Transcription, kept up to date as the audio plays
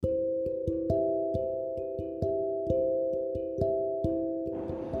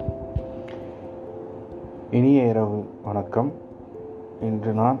இனிய இரவு வணக்கம்.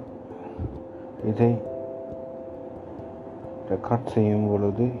 இன்று நான் இதை ரெக்கார்ட் செய்யும்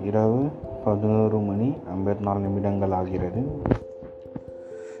பொழுது இரவு 11:54 ஆகிறது.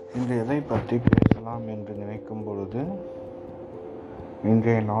 இன்று எதை பற்றி பேசலாம் என்று நினைக்கும் பொழுது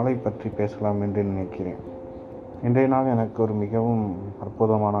இன்றைய நாளை பற்றி பேசலாம் என்று நினைக்கிறேன். இன்றைய நாள் எனக்கு ஒரு மிகவும்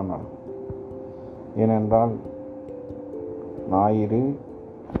அற்புதமான நாள். ஏனென்றால் ஞாயிறு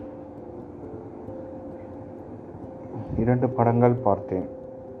 2 படங்கள் பார்த்தேன்.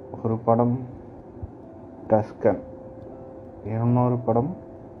 ஒரு படம் டஸ்கன், இன்னொரு படம்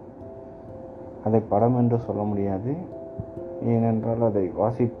அதை படம் என்று சொல்ல முடியாது, ஏனென்றால் அதை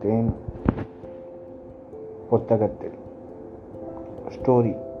வாசித்தேன் புத்தகத்தில்.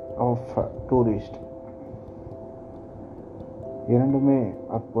 Story of tourist. இரண்டுமே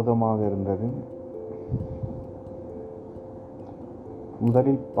அற்புதமாக இருந்தது.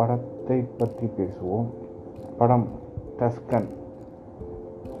 முதலில் படத்தை பற்றி பேசுவோம். படம் டஸ்கன்.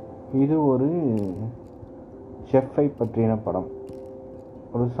 இது ஒரு ஷெஃப்பை பற்றின படம்,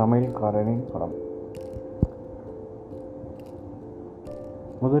 ஒரு சமையல்காரனின் படம்.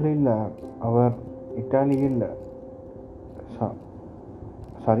 முதலில் அவர் இத்தாலியில்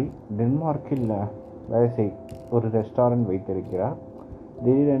டென்மார்க்கில் வேலை ஒரு ரெஸ்டாரண்ட் வைத்திருக்கிறார்.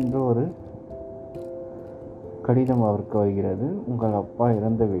 திடீரென்று ஒரு கடிதம் அவருக்கு வருகிறது. உங்கள் அப்பா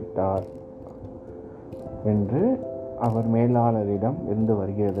இறந்து விட்டார் என்று அவர் மேலாளரிடம் இருந்து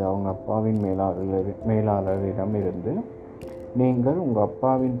வருகிறது. அவங்க அப்பாவின் மேலாளரிடம் இருந்து, நீங்கள் உங்கள்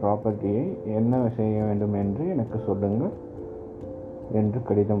அப்பாவின் ப்ராப்பர்ட்டியை என்ன செய்ய வேண்டும் என்று எனக்கு சொல்லுங்கள் என்று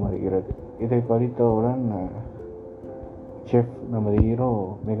கடிதம் வருகிறது. இதை படித்தவுடன் செஃப், நமது ஹீரோ,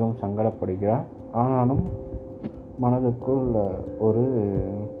 மிகவும் சங்கடப்படுகிறார். ஆனாலும் மனதுக்குள் ஒரு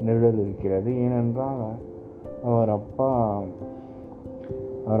நிழல் இருக்கிறது. ஏனென்றால் அவர்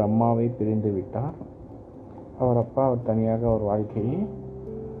அம்மாவை பிரிந்து விட்டார். அவர் அப்பா தனியாக ஒரு வாழ்க்கையை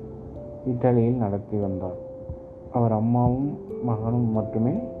இத்தாலியில் நடத்தி வந்தார். அவர் அம்மாவும் மகனும்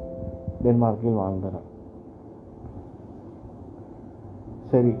மட்டுமே டென்மார்க்கில் வாழ்ந்தனர்.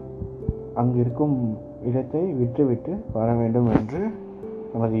 சரி, அங்கிருக்கும் இடத்தை விட்டுவிட்டு வர வேண்டும் என்று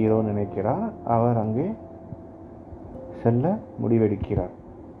நமது ஹீரோ நினைக்கிறார். அவர் அங்கே செல்ல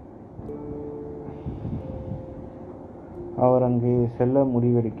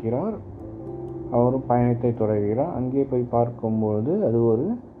முடிவெடுக்கிறார். அவரும் பயணத்தை தொடர்கிறார். அங்கே போய் பார்க்கும்பொழுது அது ஒரு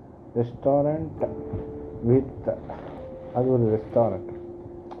ரெஸ்டாரண்ட்.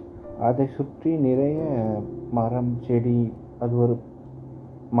 அதை சுற்றி நிறைய மரம், செடி. அது ஒரு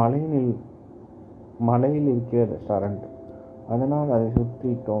மலையில் இருக்கிற ரெஸ்டாரண்ட். அதனால் அதை சுற்றி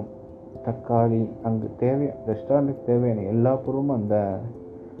தக்காளி, அங்கு ரெஸ்டாரண்ட்டுக்கு தேவையான எல்லா பொருளும் அந்த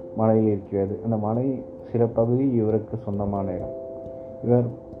மலையில் இருக்கிறது. அந்த மலை சில பகுதி இவருக்கு சொந்தமான இடம்.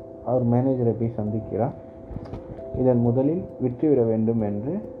 அவர் மேனேஜரை போய் சந்திக்கிறார். இதன் முதலில் விற்றுவிட வேண்டும்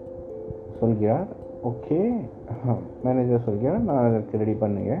என்று சொல்கிறார். ஓகே, மேனேஜர் சொல்கிறார், நான் அதற்கு ரெடி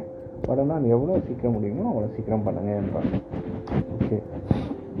பண்ணுகிறேன், பட் நான் எவ்வளோ சீக்கிரம் முடியுமோ அவ்வளோ சீக்கிரம் பண்ணுங்க என்றார். ஓகே,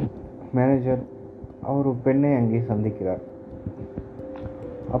 மேனேஜர் அவர் பெண்ணை அங்கே சந்திக்கிறார்.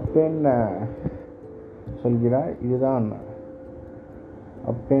 அப்பெண் சொல்கிறார், இதுதான்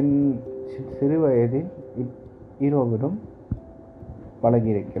அப்பெண் சிறு வயதில் ஹீரோவிடம்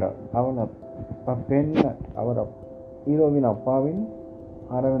பழகியிருக்கிறார். அவர் ஹீரோவின் அப்பாவின்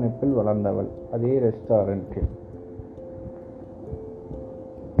அரவணைப்பில் வளர்ந்தவள், அதே ரெஸ்டாரண்டில்.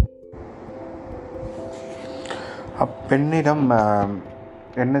 அப்பெண்ணிடம்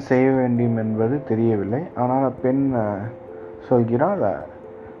என்ன செய்ய வேண்டும் என்பது தெரியவில்லை. ஆனால் அப்பெண் சொல்கிறாள்,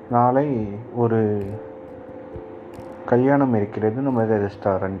 நாளை ஒரு கல்யாணம் இருக்கிறது நமது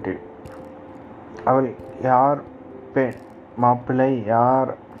ரெஸ்டாரண்டில். அவள் யார் மாப்பிள்ளை, யார்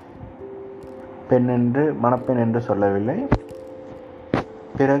மணப்பெண் என்று சொல்லவில்லை.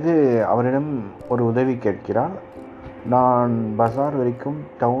 பிறகு அவரிடம் ஒரு உதவி கேட்கிறாள். நான் பஜார் வரைக்கும்,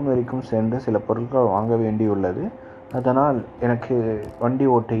 டவுன் வரைக்கும் சென்று சில பொருட்கள் வாங்க வேண்டியுள்ளது, அதனால் எனக்கு வண்டி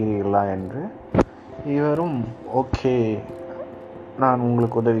ஓட்டுகிறீர்களா என்று. இவரும் ஓகே, நான்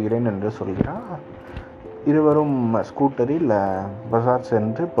உங்களுக்கு உதவுகிறேன் என்று சொல்கிறார். இருவரும் ஸ்கூட்டரில் பஜார்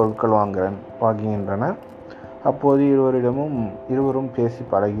சென்று பொருட்கள் வாங்குகின்றனர். அப்போது இருவரும் பேசி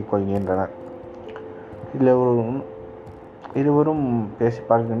பழகி கொள்கின்றனர். இருவரும் பேசி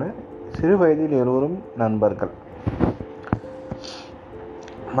பழகின்றனர். சிறு வயதில் இருவரும் நண்பர்கள்.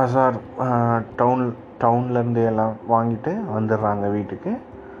 பஜார் டவுன்லேருந்து எல்லாம் வாங்கிட்டு வந்துடுறாங்க வீட்டுக்கு.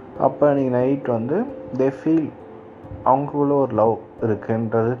 அப்போ அன்றைக்கி நைட் தே ஃபீல் அவங்களுக்குள்ள ஒரு லவ்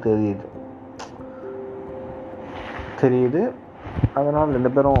இருக்குன்றது தெரியுது. அதனால்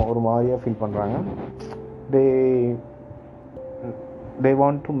 2 பேரும் ஒரு மாதிரியாக ஃபீல் பண்ணுறாங்க. தே they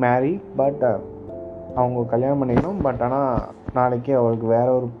want to marry, but அவங்க கல்யாணம் பண்ணிக்கணும். பட் ஆனால் நாளைக்கு அவளுக்கு வேற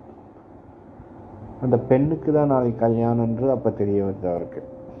ஒரு, அந்த பெண்ணுக்கு தான் நாளைக்கு கல்யாணன்றது அப்போ தெரிய வருது அவருக்கு.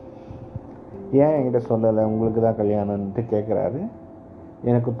 ஏன் என்கிட்ட சொல்லலை, உங்களுக்கு தான் கல்யாணன்ட்டு கேட்குறாரு.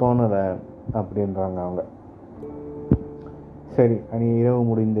 எனக்கு தோணலை அப்படின்றாங்க அவங்க. சரி, அன்றைக்கி இரவு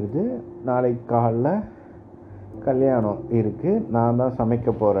முடிந்துருது. நாளைக்கு காலைல கல்யாணம் இருக்குது, நான் தான் சமைக்க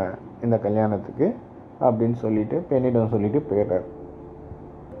போகிறேன் இந்த கல்யாணத்துக்கு அப்படின்னு சொல்லிட்டு பெண்ணிடம் சொல்லிட்டு போயிடுறார்.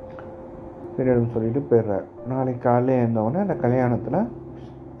 நாளைக்கு காலையில் இருந்தவொடனே அந்த கல்யாணத்தில்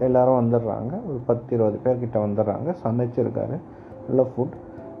எல்லோரும் வந்துடுறாங்க. ஒரு 10-20 பேர்கிட்ட வந்துடுறாங்க. சமைச்சிருக்காரு, நல்ல ஃபுட்.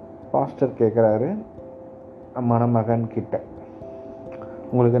 பாஸ்டர் கேட்குறாரு மணமகன் கிட்ட,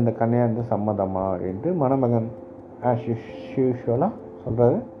 உங்களுக்கு இந்த கல்யாணத்து சம்மதமா அப்படின்ட்டு. மணமகன் ஆஸ் யூஷுவலாக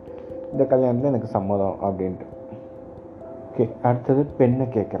சொல்கிறாரு, இந்த கல்யாணத்தில் எனக்கு சம்மதம் அப்படின்ட்டு. ஓகே, அடுத்தது பெண்ணை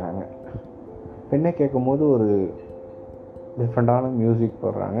கேட்குறாங்க. பெண்ணை கேட்கும்போது ஒரு டிஃப்ரெண்ட்டான மியூசிக்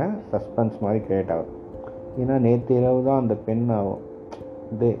போடுறாங்க, சஸ்பென்ஸ் மாதிரி கிரியேட் ஆகுது. ஏன்னா நேற்று இரவு தான் அந்த பெண்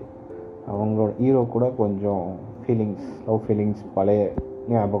அவங்களோட ஹீரோ கூட கொஞ்சம் ஃபீலிங்ஸ், லவ் ஃபீலிங்ஸ், பழைய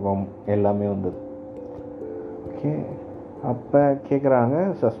ஞாபகம் எல்லாமே வந்தது. ஓகே, அப்போ கேட்குறாங்க,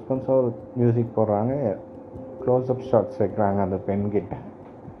 சஸ்பென்ஸாக ஒரு மியூசிக் போடுறாங்க, க்ளோஸ்அப் ஷாட்ஸ் வைக்கிறாங்க அந்த பெண்கிட்ட.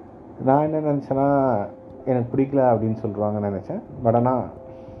 நான் என்ன நினச்சேன்னா, எனக்கு பிடிக்கல அப்படின்னு சொல்லுவாங்கன்னு நினச்சேன். பட் ஆனால்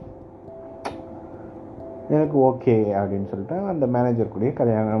எனக்கு ஓகே அப்படின்னு சொல்லிட்டு அந்த மேனேஜர் கூடயே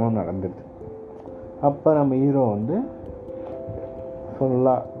கல்யாணமும் நடந்துடுது. அப்போ நம்ம ஹீரோ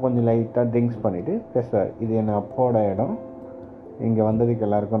ஃபுல்லாக கொஞ்சம் லைட்டாக ட்ரிங்க்ஸ் பண்ணிவிட்டு பேசுகிறார். இது என் அப்போட இடம், இங்கே வந்ததுக்கு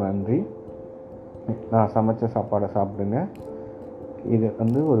எல்லாருக்கும் நன்றி, நான் சமைச்ச சாப்பாடை சாப்பிடுங்க, இது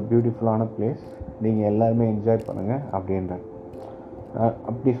ஒரு பியூட்டிஃபுல்லான பிளேஸ், நீங்கள் எல்லாருமே என்ஜாய் பண்ணுங்கள் அப்படின்ற.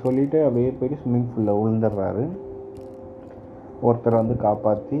 அப்படி சொல்லிவிட்டு அப்படியே போய்ட்டு ஸ்விம்மிங் பூலில் விழுந்துடுறாரு. ஒருத்தர்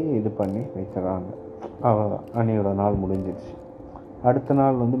காப்பாற்றி இது பண்ணி வச்சிடறாங்க. அவ்வளோதான், அன்னையோட நாள் முடிஞ்சிடுச்சு. அடுத்த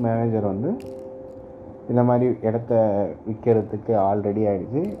நாள் மேனேஜர் இந்த மாதிரி இடத்த விற்கிறதுக்கு ஆல்ரெடி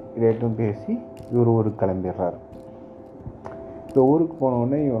ஆகிடுச்சு, ரேட்டும் பேசி இவர் ஊருக்கு கிளம்பிடுறாரு. இப்போ ஊருக்கு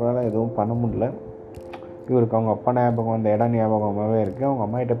போனவுடனே இவரால் எதுவும் பண்ண முடியல. இவருக்கு அவங்க அப்பா ஞாபகம், அந்த இடம் ஞாபகமாகவே இருக்குது. அவங்க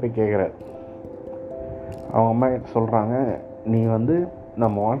அம்மாகிட்ட போய் கேட்குறாரு. அவங்க அம்மா சொல்கிறாங்க, நீ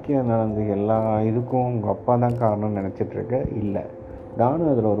நம்ம வாழ்க்கையில் நடந்த எல்லா இதுக்கும் உங்கள் அப்பா தான் காரணம்னு நினச்சிட்ருக்க. இல்லை,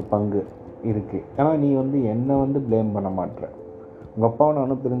 நானும் அதில் ஒரு பங்கு இருக்குது. ஆனால் நீ என்னை ப்ளேம் பண்ண மாட்டேற. உங்கள் அப்பாவை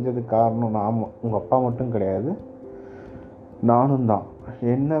நானும் பிரிஞ்சதுக்கு காரணம் உங்கள் அப்பா மட்டும் கிடையாது, நானும் தான்.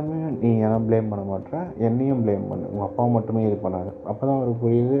 என்னமே நீ என்ன ப்ளேம் பண்ண மாட்டேற, என்னையும் ப்ளேம் பண்ணு, உங்கள் அப்பா மட்டுமே இது பண்ணாது. அப்போ தான் அவருக்கு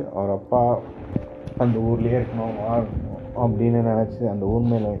புரியுது, அவர் அப்பா அந்த ஊர்லேயே இருக்கணும், வாழணும் அப்படின்னு நினச்சி அந்த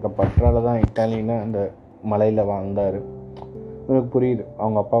ஊர் மேலே இருக்க பற்றால தான் இட்டாலியில் அந்த மலையில் வாழ்ந்தார். எனக்கு புரியுது,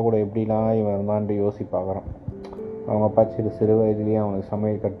 அவங்க அப்பா கூட எப்படிலாம் இவன் இருந்தான்ட்டு யோசிப்பாக்குறான். அவங்க அப்பா சிறு வயதுலேயே அவனுக்கு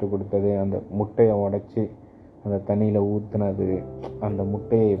சமையல் கற்றுக் கொடுத்தது, அந்த முட்டையை உடச்சி அந்த தண்ணியில் ஊற்றுனது, அந்த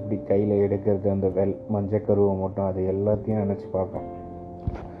முட்டையை எப்படி கையில் எடுக்கிறது, அந்த மஞ்சள் கருவை மட்டும், அது எல்லாத்தையும் நினச்சி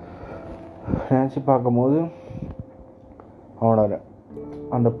பார்க்கும்போது அவனோட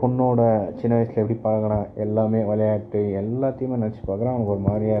அந்த பொண்ணோட சின்ன வயசில் எப்படி பழகினான், எல்லாமே விளையாட்டு எல்லாத்தையுமே நினச்சி பார்க்குறான். அவனுக்கு ஒரு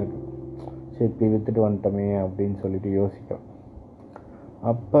மாதிரியாக இருக்குது. சரி, இப்படி விற்றுட்டு வந்துட்டோமே அப்படின்னு சொல்லிட்டு யோசிக்கிறான்.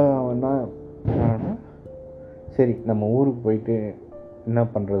 அப்போ அவன்னா சரி நம்ம ஊருக்கு போயிட்டு என்ன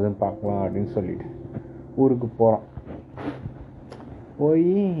பண்ணுறதுன்னு பார்க்கலாம் அப்படின்னு சொல்லிட்டு ஊருக்கு போகிறான். போய்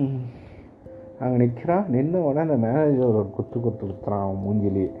அங்கே நிற்கிறான். நின்னவுடனே அந்த மேனேஜர் ஒரு குத்துறான் அவன்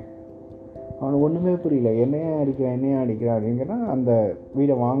மூஞ்சிலேயே. அவனுக்கு ஒன்றுமே புரியல, என்னையே அடிக்கிறான் அப்படிங்கிறா. அந்த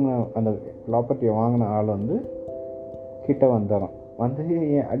வீடை வாங்கின, அந்த ப்ராப்பர்ட்டியை வாங்கின ஆள் கிட்ட வந்துடுறான்.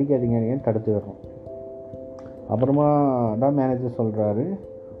 ஏன் அடிக்காதீங்க தடுத்து விடுறான். அப்புறமா தான் மேனேஜர் சொல்கிறாரு,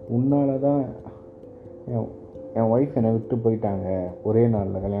 உன்னால தான் என் ஒய்ஃப் என்னை விட்டு போயிட்டாங்க, ஒரே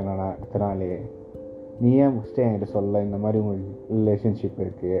நாளில் கல்யாணம் அடுத்த நாளே, நீ ஏன் ஃபஸ்ட்டு என்கிட்ட சொல்ல இந்த மாதிரி உங்களுக்கு ரிலேஷன்ஷிப்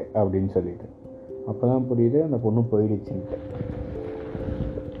இருக்குது அப்படின்னு சொல்லிட்டு. அப்போ தான் புரியுது அந்த பொண்ணு போயிடுச்சுன்ட்டு.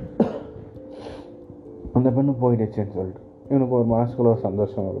 அந்த பொண்ணு போயிடுச்சுன்னு சொல்லிட்டு இவனுக்கு ஒரு மனசுக்குள்ள ஒரு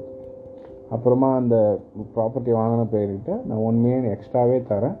சந்தோஷம் வருது. அப்புறமா அந்த ப்ராப்பர்ட்டி வாங்கின பேர்கிட்ட நான் 1 million எக்ஸ்ட்ராவே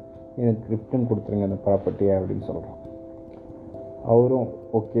தரேன், எனக்கு ரிட்டர்ன் கொடுத்துருங்க அந்த ப்ராப்பர்ட்டியை அப்படின்னு சொல்கிறான். அவரும்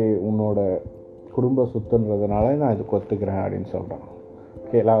ஓகே, உன்னோட குடும்ப சொத்துன்றதுனால நான் இதுக்கு ஒத்துக்கிறேன் அப்படின்னு சொல்கிறான்.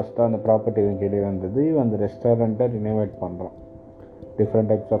 ஓகே, லாஸ்ட்டாக அந்த ப்ராப்பர்ட்டி இவன் வந்தது. இவன் அந்த ரெஸ்டாரண்ட்டை ரினோவேட் பண்ணுறான். Different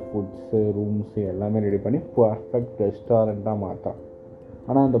types of foods, rooms எல்லாமே ரெடி பண்ணி பர்ஃபெக்ட் ரெஸ்டாரண்ட்டாக மாற்றான்.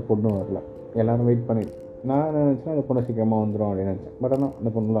 ஆனால் அந்த பொண்ணு வரல. எல்லோரும் வெயிட் பண்ணி, நான் நினச்சேன் அந்த பொண்ணு சீக்கிரமாக வந்துடும் அப்படின்னு நினச்சேன். பட் ஆனால் அந்த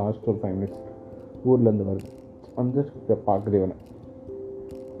பொண்ணு லாஸ்ட் ஒரு 5 minutes ஊர்லேருந்து வருது. பார்க்குது இவனை.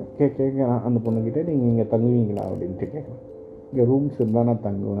 கேட்குறான் அந்த பொண்ணுக்கிட்டே, நீங்கள் இங்கே தங்குவீங்களா அப்படின்ட்டு கேட்குறேன். இங்கே ரூம்ஸ் இருந்தால் நான்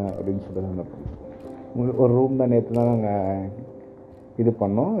தங்குவேன் அப்படின்னு சொல்லுது அந்த பொண்ணு. ஒரு ரூம் தான் நேற்று தான் நாங்கள் இது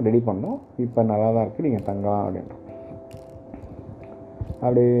பண்ணோம், ரெடி பண்ணோம், இப்போ நல்லா தான் இருக்குது, நீங்கள் தங்கலாம் அப்படின்ட்டு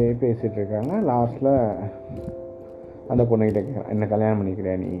அப்படியே பேசிகிட்டு இருக்காங்க. லாஸ்ட்டில் அந்த பொண்ணுக்கிட்ட கேட்குறேன், என்ன கல்யாணம்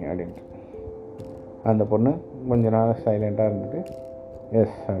பண்ணிக்கிறியா நீ அப்படின்ட்டு. அந்த பொண்ணு கொஞ்ச நேரம் சைலண்ட்டாக இருந்துட்டு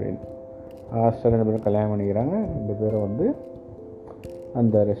எஸ் அப்படின்னு. லாஸ்ட்டாக 2 பேரும் கல்யாணம் பண்ணிக்கிறாங்க. 2 பேரும் வந்து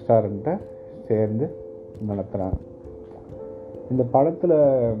அந்த ரெஸ்டாரண்ட்டை சேர்ந்து நடத்துகிறாங்க. இந்த படத்தில்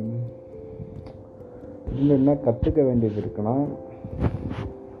இதில் என்ன கற்றுக்க வேண்டியது இருக்குன்னா,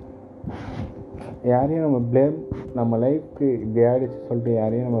 யாரையும் நம்ம லைஃப்க்கு இப்படி ஆகிடுச்சு சொல்லிட்டு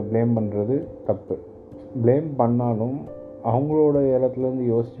யாரையும் நம்ம ப்ளேம் பண்ணுறது தப்பு. ப்ளேம் பண்ணாலும் அவங்களோட இடத்துலேருந்து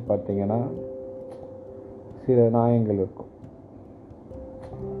யோசித்து பார்த்தீங்கன்னா சில நியாயங்கள் இருக்கும்.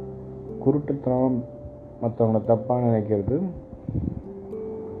 குருட்டுத்தனம் மற்றவங்கள தப்பாக நினைக்கிறது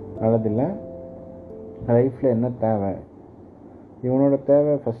நல்லதில்லை. லைஃப்பில் என்ன தேவை, இவனோட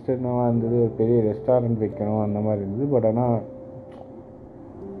தேவை ஃபஸ்ட்டு என்னவா இருந்தது, ஒரு பெரிய ரெஸ்டாரண்ட் வைக்கணும் அந்த மாதிரி இருந்தது. பட் ஆனால்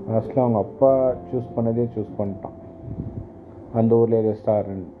லாஸ்ட்டில் அவங்க அப்பா சூஸ் பண்ணதே சூஸ் பண்ணிட்டான், அந்த ஊர்லேயே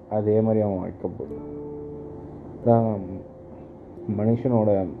ரெஸ்டாரண்ட் அதே மாதிரி அவன் வைக்க போகுது. தான்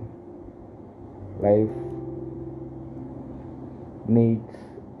மனுஷனோட life needs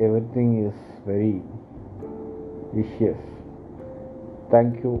everything is very vicious.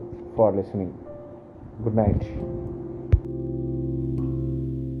 Thank you for listening. Good night.